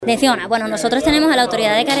De Fiona, bueno, nosotros tenemos a la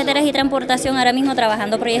Autoridad de Carreteras y Transportación ahora mismo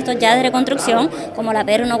trabajando proyectos ya de reconstrucción, como la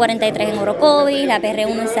PR 143 en Orocovis, la PR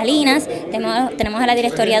 1 en Salinas. Tenemos a la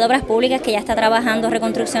Directoría de Obras Públicas que ya está trabajando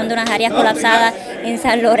reconstrucción de unas áreas colapsadas en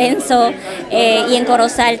San Lorenzo y en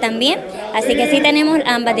Corozal también. Así que sí tenemos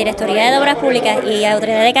ambas, Directoría de Obras Públicas y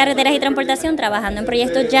Autoridad de Carreteras y Transportación, trabajando en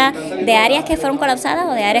proyectos ya de áreas que fueron colapsadas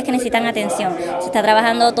o de áreas que necesitan atención. Se está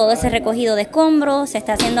trabajando todo ese recogido de escombros, se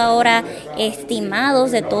está haciendo ahora estimados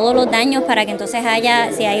de todos los daños para que entonces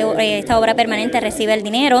si hay esta obra permanente, reciba el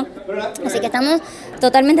dinero. Así que estamos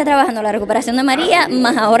totalmente trabajando la recuperación de María,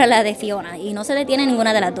 más ahora la de Fiona, y no se detiene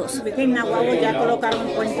ninguna de las dos. ¿En Nahuabo ya colocaron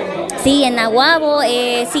un puente? Sí, en Nahuabo,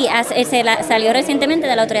 salió recientemente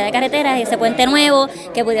de la Autoridad de Carreteras ese puente nuevo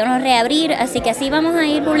que pudieron reabrir, así que así vamos a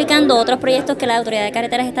ir publicando otros proyectos que la Autoridad de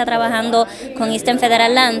Carreteras está trabajando con Eastern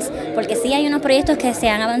Federal Lands, porque sí hay unos proyectos que se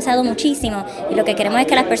han avanzado muchísimo y lo que queremos es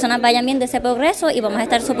que las personas vayan viendo ese progreso y vamos a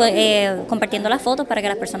estar compartiendo las fotos para que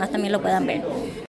las personas también lo puedan ver.